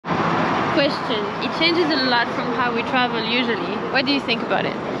Question. It changes a lot from how we travel usually. What do you think about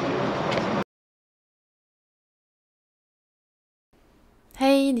it?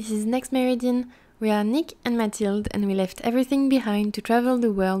 Hey, this is Next Meridian. We are Nick and Mathilde and we left everything behind to travel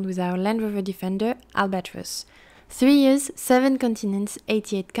the world with our Land Rover Defender Albatros. 3 years, 7 continents,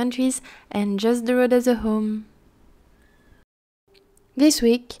 88 countries and just the road as a home. This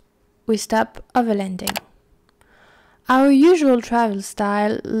week, we stop overlanding. Our usual travel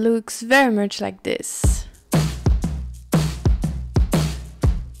style looks very much like this.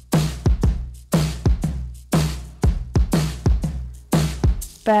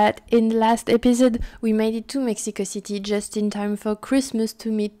 But in the last episode, we made it to Mexico City just in time for Christmas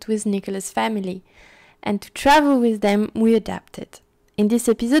to meet with Nicolas' family. And to travel with them, we adapted. In this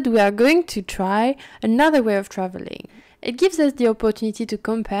episode, we are going to try another way of traveling. It gives us the opportunity to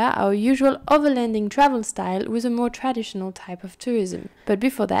compare our usual overlanding travel style with a more traditional type of tourism. But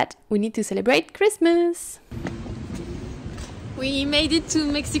before that, we need to celebrate Christmas! We made it to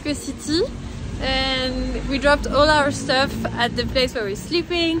Mexico City and we dropped all our stuff at the place where we're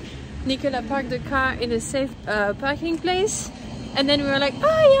sleeping. Nicolas parked the car in a safe parking place. And then we were like, oh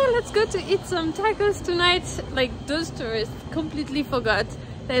yeah, let's go to eat some tacos tonight. Like, those tourists completely forgot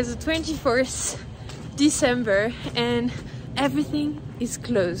there's the 24th December and everything is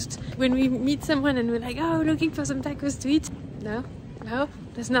closed. When we meet someone and we're like, oh, we're looking for some tacos to eat. No,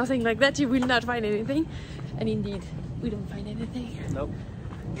 there's nothing like that. You will not find anything. And indeed, we don't find anything. Nope.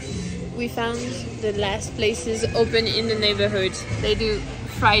 We found the last places open in the neighborhood. They do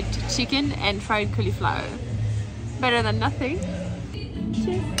fried chicken and fried cauliflower. Better than nothing.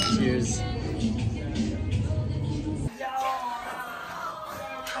 Cheers. Cheers.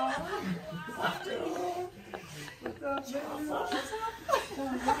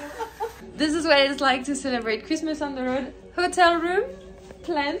 This is what it's like to celebrate Christmas on the road. Hotel room,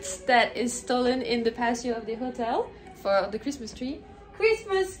 plant that is stolen in the patio of the hotel for the Christmas tree.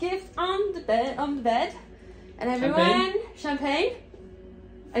 Christmas gift on the bed. And everyone, champagne.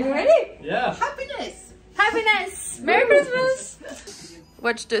 Are you ready? Yeah. Happiness! Happiness! Merry Christmas!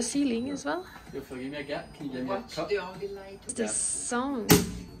 Watch the ceiling as well. You'll give me a gap. Can you give me Watch a cup? the only light. It's the song.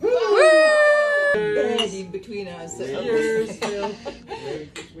 Bed between us. Cheers.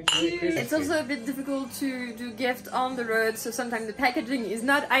 It's also a bit difficult to do gift on the road, so sometimes the packaging is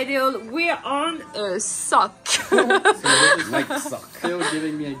not ideal. We're on a sock. So this is like sock. Phil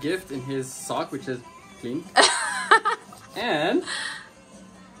giving me a gift in his sock, which is clean. And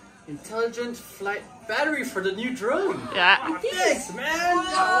intelligent flight battery for the new drone. Yeah. Thanks, man.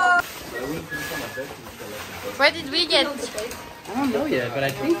 What did we get? I don't know yet, but I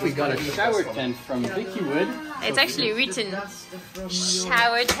think we got a shower tent from Vicky Wood. It's actually written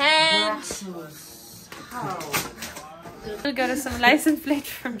shower tent. We got us some license plate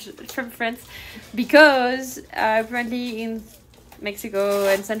from France because apparently in Mexico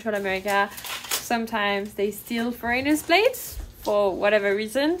and Central America sometimes they steal foreigners' plates for whatever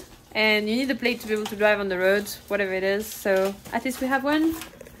reason, and you need a plate to be able to drive on the road, whatever it is. So at least we have one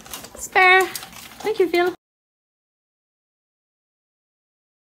spare. Thank you, Phil.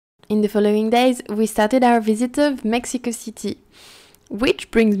 In the following days, we started our visit of Mexico City.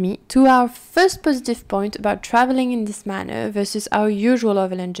 Which brings me to our first positive point about traveling in this manner versus our usual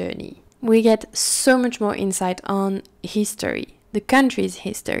overland journey. We get so much more insight on history, the country's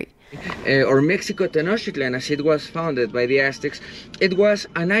history. Or Mexico Tenochtitlan, as it was founded by the Aztecs, it was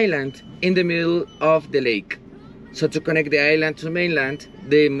an island in the middle of the lake. So to connect the island to mainland,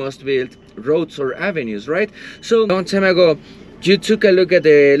 they must build roads or avenues, right? So a long time ago, you took a look at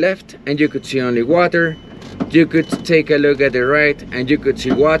the left and you could see only water. You could take a look at the right and you could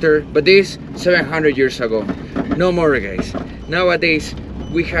see water. But this 700 years ago. No more, guys. Nowadays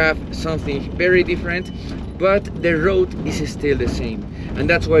we have something very different, but the road is still the same. And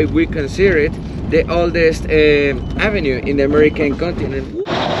that's why we consider it the oldest avenue in the American continent.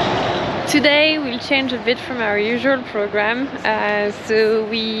 Today we'll change a bit from our usual program. So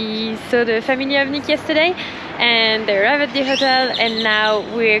we saw the family of Nick yesterday and they arrived at the hotel, and now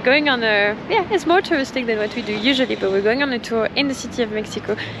we're going on a, it's more touristic than what we do usually, but we're going on a tour in the city of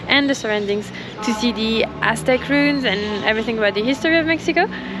Mexico and the surroundings to see the Aztec ruins and everything about the history of Mexico.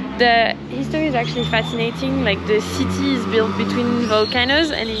 The history is actually fascinating. Like, the city is built between volcanoes,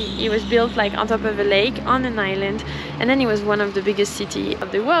 and it was built like on top of a lake on an island, and then it was one of the biggest cities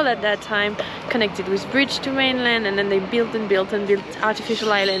of the world at that time, connected with bridge to mainland, and then they built and built and built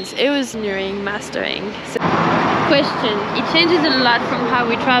artificial islands. It was engineering, mastering. So, question, it changes a lot from how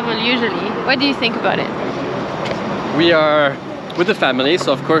we travel usually. What do you think about it? We with the family,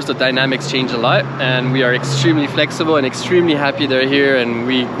 so of course the dynamics change a lot, and we are extremely flexible and extremely happy they're here, and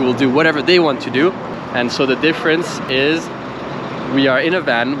we will do whatever they want to do. And so the difference is we are in a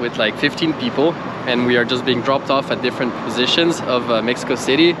van with like 15 people, and we are just being dropped off at different positions of Mexico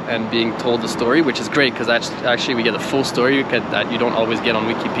City and being told the story, which is great because actually we get a full story that you don't always get on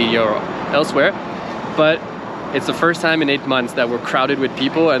Wikipedia or elsewhere. But it's the first time in 8 months that we're crowded with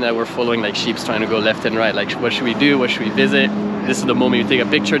people and that we're following like sheep trying to go left and right. Like, what should we do? What should we visit? This is the moment you take a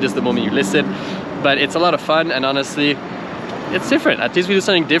picture, this is the moment you listen. But it's a lot of fun, and honestly, it's different. At least we do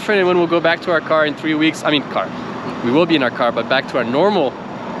something different, and when we'll go back to our car in 3 weeks, we will be in our car, but back to our normal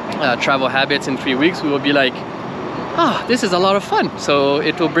travel habits in 3 weeks, we will be like, ah, this is a lot of fun. So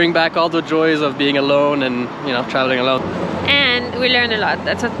it will bring back all the joys of being alone and, you know, traveling alone. And we learn a lot.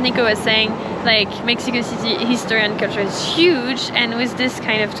 That's what Nico was saying. Like, Mexico City history and culture is huge, and with this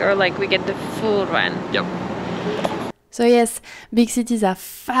kind of tour, like, we get the full run. Yep. So yes, big cities are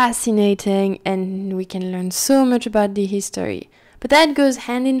fascinating and we can learn so much about the history. But that goes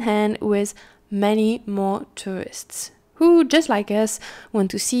hand in hand with many more tourists who, just like us,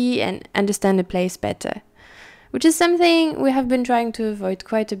 want to see and understand the place better, which is something we have been trying to avoid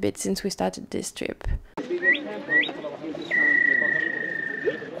quite a bit since we started this trip.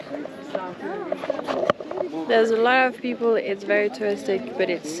 There's a lot of people, it's very touristic, but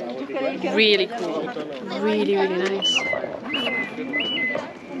it's really cool. Really, really nice.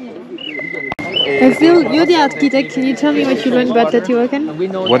 Phil, you're the architect. Can you tell me what you learned about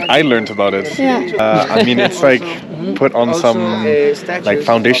Teotihuacan? What I learned about it? Yeah. I mean, it's like put on some, like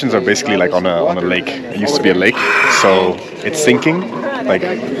foundations are basically like on a lake. It used to be a lake, so it's sinking like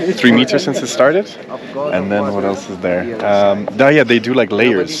 3 meters since it started. And then what else is there? Yeah, they do like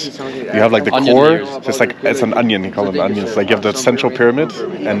layers. You have like the Onion core, layers. just like it's an onion. You call them onions. Like you have the central pyramid,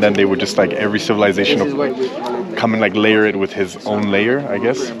 and then they would just like every civilization come and like layer it with his own layer, I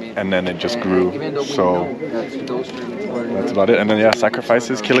guess, and then it just grew. So that's about it. And then yeah,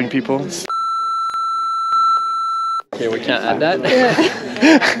 sacrifices, killing people. Okay, we can't add that.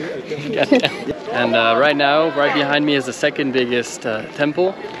 And right now, right behind me is the second biggest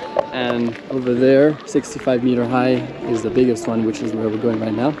temple. And over there, 65-meter high, is the biggest one, which is where we're going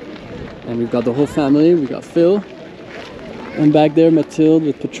right now. And we've got the whole family. We got Phil. And back there, Mathilde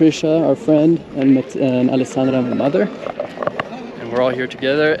with Patricia, our friend, and Alessandra, my mother. And we're all here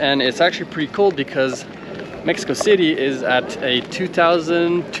together. And it's actually pretty cold because Mexico City is at a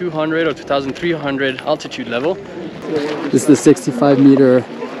 2,200 or 2,300 altitude level. This is the 65-meter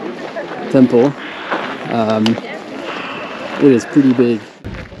temple. It is pretty big.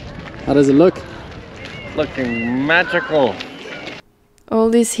 How does it look? Looking magical.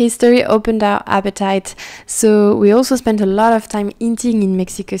 All this history opened our appetite, so we also spent a lot of time eating in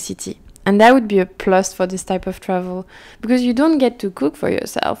Mexico City. And that would be a plus for this type of travel, because you don't get to cook for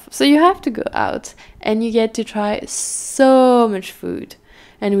yourself, so you have to go out and you get to try so much food.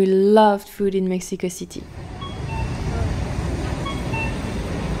 And we loved food in Mexico City.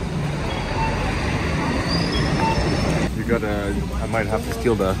 You gotta, I might have to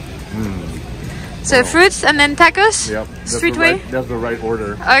steal the. So fruits and then tacos? Yep. Street way? That's the right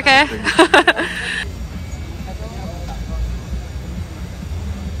order. Okay.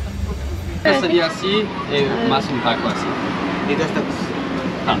 Quesadilla así, más un taco así. Y 2 tacos.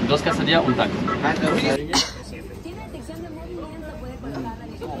 Ah, 2 quesadillas, un taco.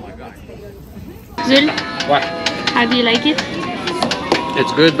 Zul, What? how do you like it?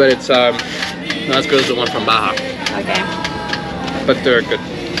 It's good, but it's not as good as the one from Baja. Okay. But they're good.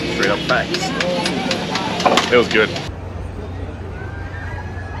 Straight up facts. It was good.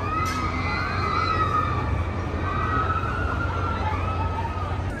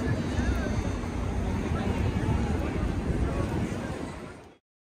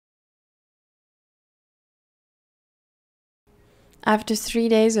 After 3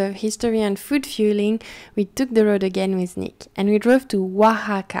 days of history and food fueling, we took the road again with Nick, and we drove to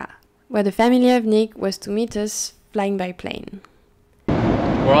Oaxaca, where the family of Nick was to meet us flying by plane.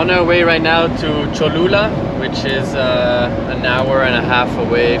 We're on our way right now to Cholula, which is an hour and a half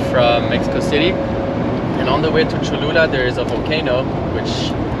away from Mexico City. And on the way to Cholula, there is a volcano, which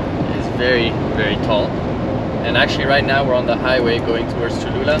is very, very tall. And actually right now we're on the highway going towards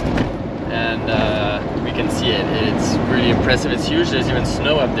Cholula, and we can see it. It's really impressive. It's huge. There's even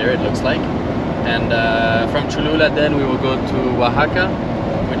snow up there, it looks like. And from Cholula then we will go to Oaxaca,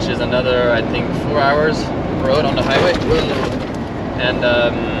 which is another, I think, 4 hours road on the highway. And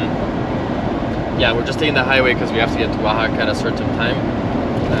yeah, we're just taking the highway because we have to get to Oaxaca at a certain time,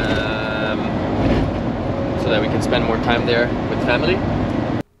 so that we can spend more time there with family.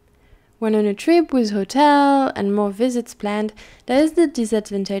 When on a trip with hotel and more visits planned, there is the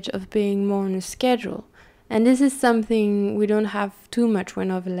disadvantage of being more on a schedule. And this is something we don't have too much when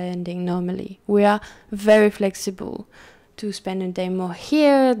overlanding normally. We are very flexible to spend a day more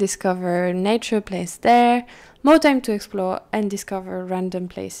here, discover nature place there, more time to explore and discover random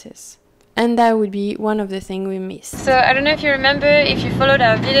places. And that would be one of the things we miss. So I don't know if you remember, if you followed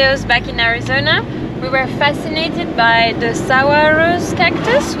our videos back in Arizona, we were fascinated by the sour rose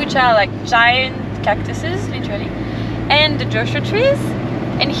cactus, which are like giant cactuses, literally, and the Joshua trees.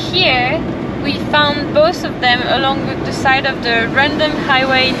 And here we found both of them along the side of the random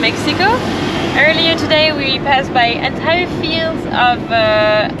highway in Mexico. Earlier today we passed by entire fields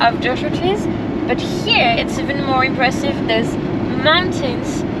of Joshua trees, but here it's even more impressive. There's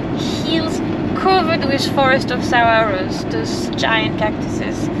mountains, hills covered with forest of sour rose, those giant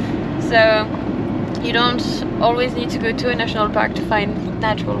cactuses. So you don't always need to go to a national park to find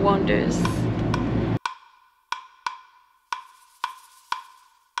natural wonders.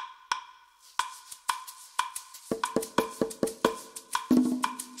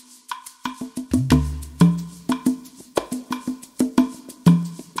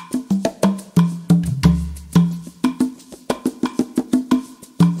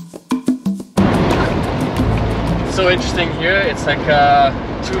 So interesting here, it's like a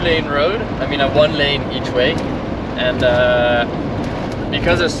 2-lane road, I mean a 1 lane each way, and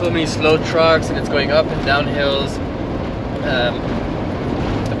because there's so many slow trucks and it's going up and down hills,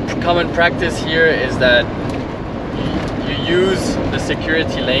 the common practice here is that you use the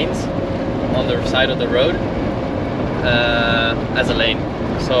security lanes on the side of the road as a lane.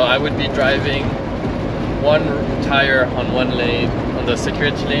 So I would be driving 1 tire on 1 lane, on the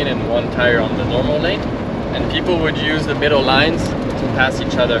security lane, and 1 tire on the normal lane. And people would use the middle lines to pass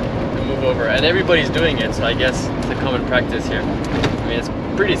each other to move over, and everybody's doing it, so I guess it's a common practice here. I mean, it's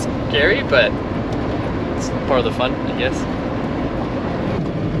pretty scary, but it's part of the fun, I guess.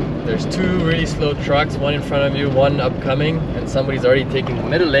 There's 2 really slow trucks, 1 in front of you, 1 upcoming, and somebody's already taking the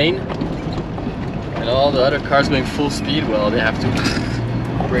middle lane, and all the other cars going full speed. Well, they have to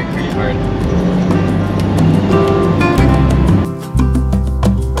brake pretty hard.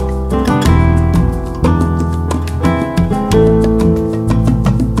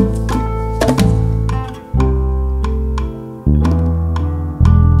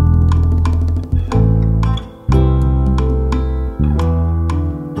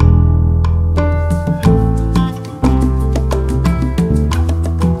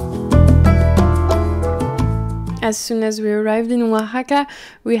 As soon as we arrived in Oaxaca,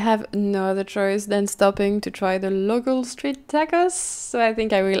 we have no other choice than stopping to try the local street tacos. So I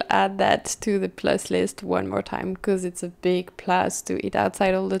think I will add that to the plus list one more time, because it's a big plus to eat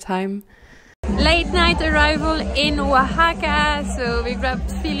outside all the time. Late night arrival in Oaxaca, so we grabbed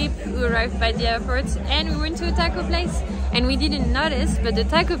Philip, who arrived by the airport, and we went to a taco place, and we didn't notice, but the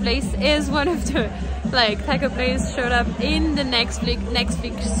taco place is one of the taco place showed up in the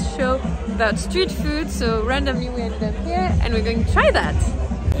Netflix show about street food, so randomly we ended up here and we're going to try that.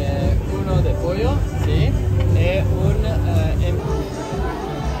 Uno de pollo, sí, e un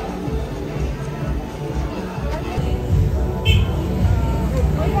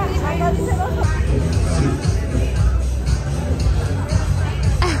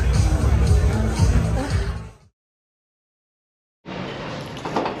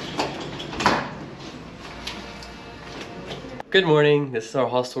Good morning, this is our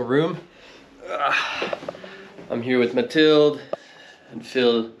hostel room. I'm here with Mathilde, and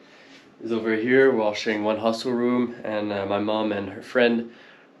Phil is over here. We're all sharing one hostel room, and my mom and her friend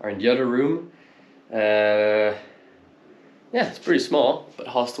are in the other room. Yeah, it's pretty small, but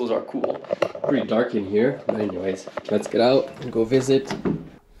hostels are cool. Pretty dark in here, but anyways, let's get out and go visit.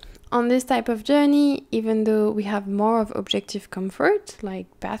 On this type of journey, even though we have more of objective comfort, like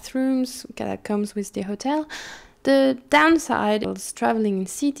bathrooms that comes with the hotel, the downside is traveling in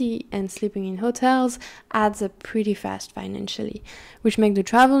city and sleeping in hotels adds up pretty fast financially, which makes the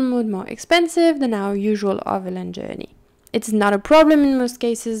travel mode more expensive than our usual overland journey. It's not a problem in most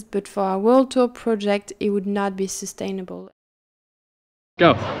cases, but for our world tour project, it would not be sustainable.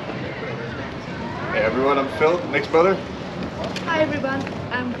 Go! Hey everyone, I'm Phil, Nick's brother. Hi everyone,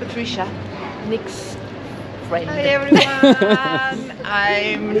 I'm Patricia, Nick's friend. Hi everyone,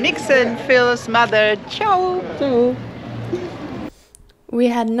 I'm Nick's and Phil's mother. Ciao! Ciao! We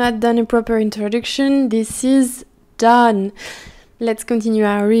had not done a proper introduction. This is done. Let's continue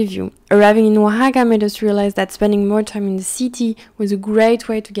our review. Arriving in Oaxaca made us realize that spending more time in the city was a great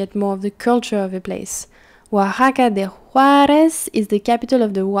way to get more of the culture of a place. Oaxaca de Juárez is the capital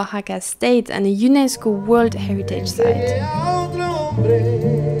of the Oaxaca state and a UNESCO World Heritage Site.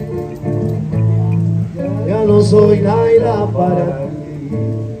 no soy Naila para ti.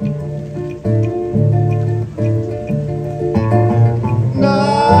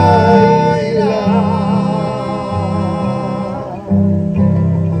 Naila,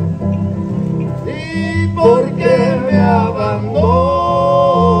 ¿y por qué me abandonas?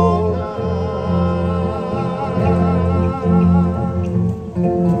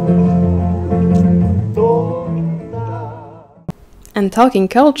 And talking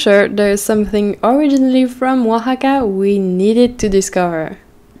culture, there is something originally from Oaxaca we needed to discover.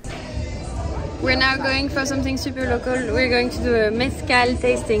 We're now going for something super local. We're going to do a mezcal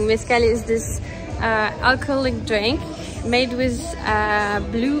tasting. Mezcal is this alcoholic drink made with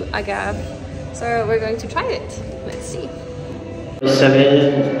blue agave. So we're going to try it. Let's see.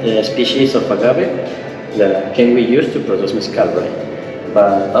 7 species of agave that can be used to produce mezcal, right?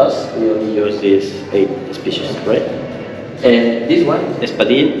 But us, we only use these 8 species, right? And this one,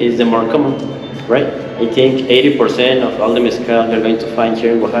 espadín, is the more common, right? I think 80% of all the mezcal you're going to find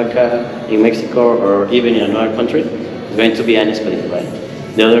here in Oaxaca, in Mexico, or even in another country is going to be an espadín, right?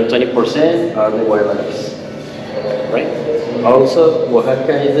 The other 20% are the overlands, right? Also,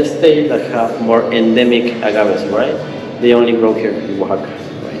 Oaxaca is the state that have more endemic agaves, right? They only grow here in Oaxaca,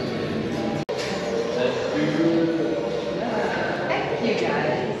 right? Thank you guys.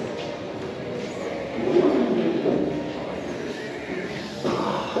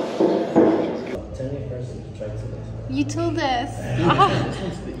 You told us. This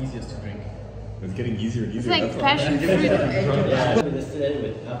one's the easiest to drink. It's getting easier and easier. It's like passion fruit.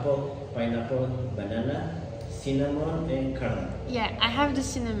 With apple, pineapple, banana, cinnamon, and caramel. Yeah, I have the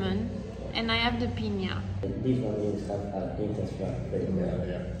cinnamon and I have the piña. This one is have intense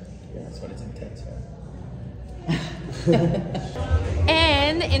flavor. Yeah, that's what it's intense.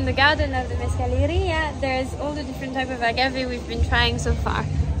 And in the garden of the Mezcaleria, there's all the different type of agave we've been trying so far.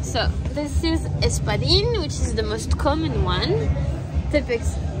 So this is espadín, which is the most common one.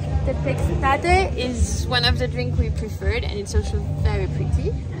 Tepextate is one of the drinks we preferred, and it's also very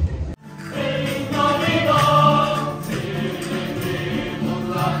pretty.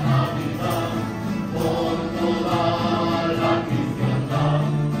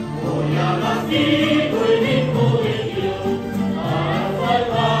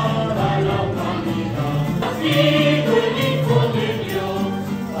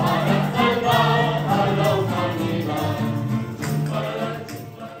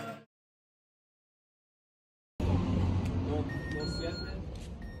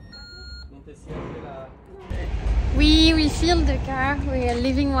 We refilled the car. We are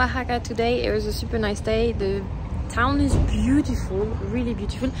leaving Oaxaca today. It was a super nice day. The town is beautiful, really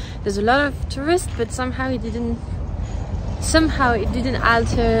beautiful. There's a lot of tourists, but somehow it didn't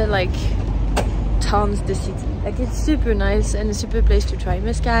alter like tons the city. Like, it's super nice and a super place to try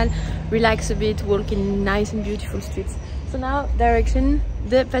mezcal, relax a bit, walk in nice and beautiful streets. So now direction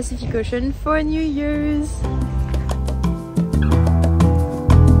the Pacific Ocean for New Year's.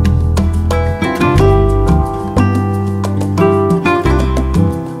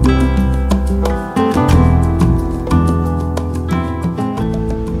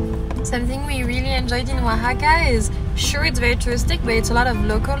 Something we really enjoyed in Oaxaca is, sure, it's very touristic, but it's a lot of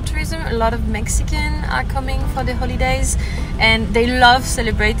local tourism. A lot of Mexican are coming for the holidays and they love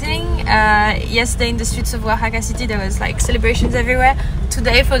celebrating. Yesterday in the streets of Oaxaca city there was like celebrations everywhere.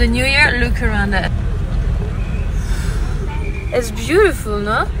 Today for the New Year, look around it. It's beautiful,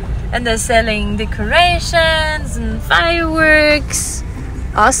 no? And they're selling decorations and fireworks.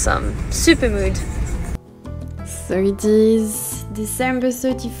 Awesome, super mood. So it is December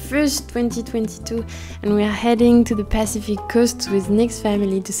 31st, 2022, and we are heading to the Pacific coast with Nick's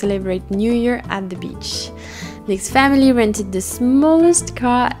family to celebrate New Year at the beach. Nick's family rented the smallest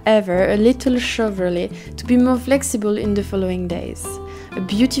car ever, a little Chevrolet, to be more flexible in the following days. A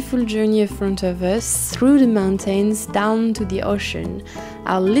beautiful journey in front of us, through the mountains, down to the ocean.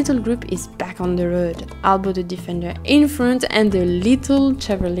 Our little group is back on the road, Albo the Defender in front and the little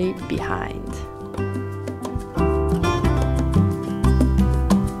Chevrolet behind.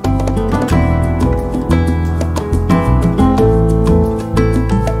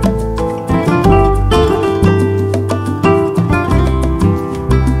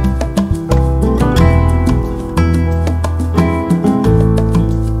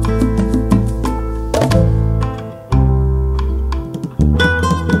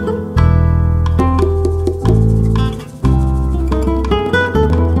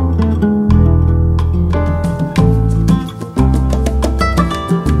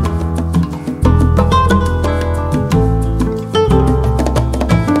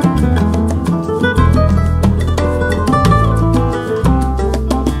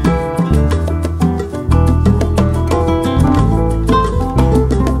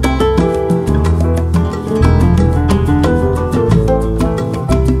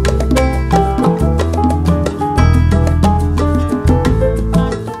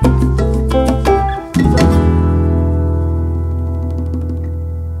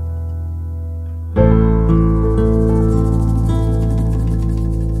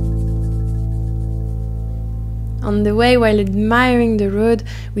 On the way, while admiring the road,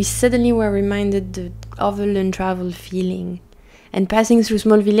 we suddenly were reminded the overland travel feeling. And passing through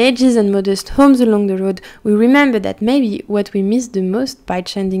small villages and modest homes along the road, we remember that maybe what we missed the most by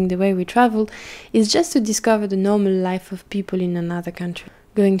changing the way we travel is just to discover the normal life of people in another country.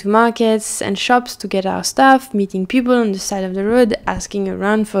 Going to markets and shops to get our stuff, meeting people on the side of the road, asking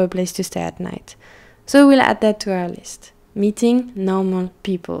around for a place to stay at night. So we'll add that to our list. Meeting normal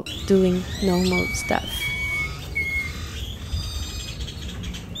people, doing normal stuff.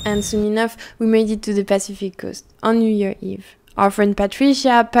 And soon enough, we made it to the Pacific coast on New Year Eve. Our friend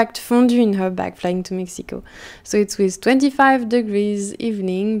Patricia packed fondue in her bag flying to Mexico. So it's with 25 degrees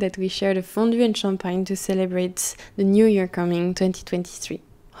evening that we shared a fondue and champagne to celebrate the new year coming, 2023.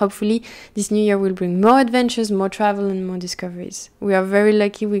 Hopefully, this new year will bring more adventures, more travel and more discoveries. We are very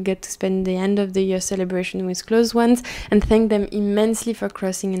lucky we get to spend the end of the year celebration with close ones and thank them immensely for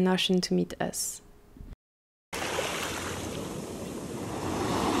crossing an ocean to meet us.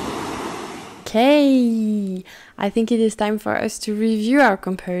 Okay, I think it is time for us to review our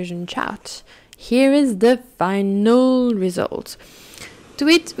comparison chart. Here is the final result. To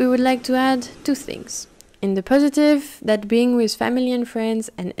it, we would like to add 2 things. In the positive, that being with family and friends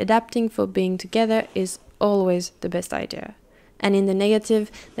and adapting for being together is always the best idea. And in the negative,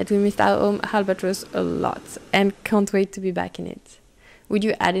 that we missed our home Albatross a lot and can't wait to be back in it. Would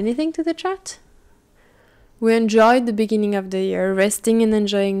you add anything to the chart? We enjoyed the beginning of the year, resting and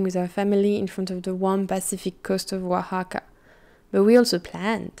enjoying with our family in front of the warm Pacific coast of Oaxaca. But we also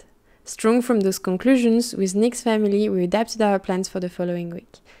planned. Strong from those conclusions, with Nick's family, we adapted our plans for the following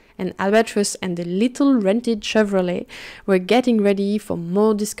week. And Albatross and the little rented Chevrolet were getting ready for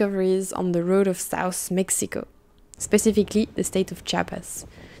more discoveries on the road of South Mexico, specifically the state of Chiapas.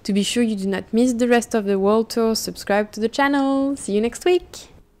 To be sure you do not miss the rest of the world tour, subscribe to the channel. See you next week!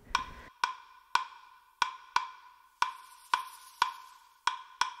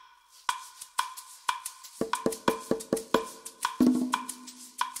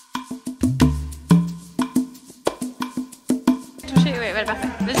 Ouais, parfait.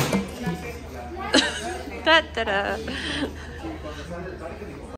 Vas-y. Ta-ta-da.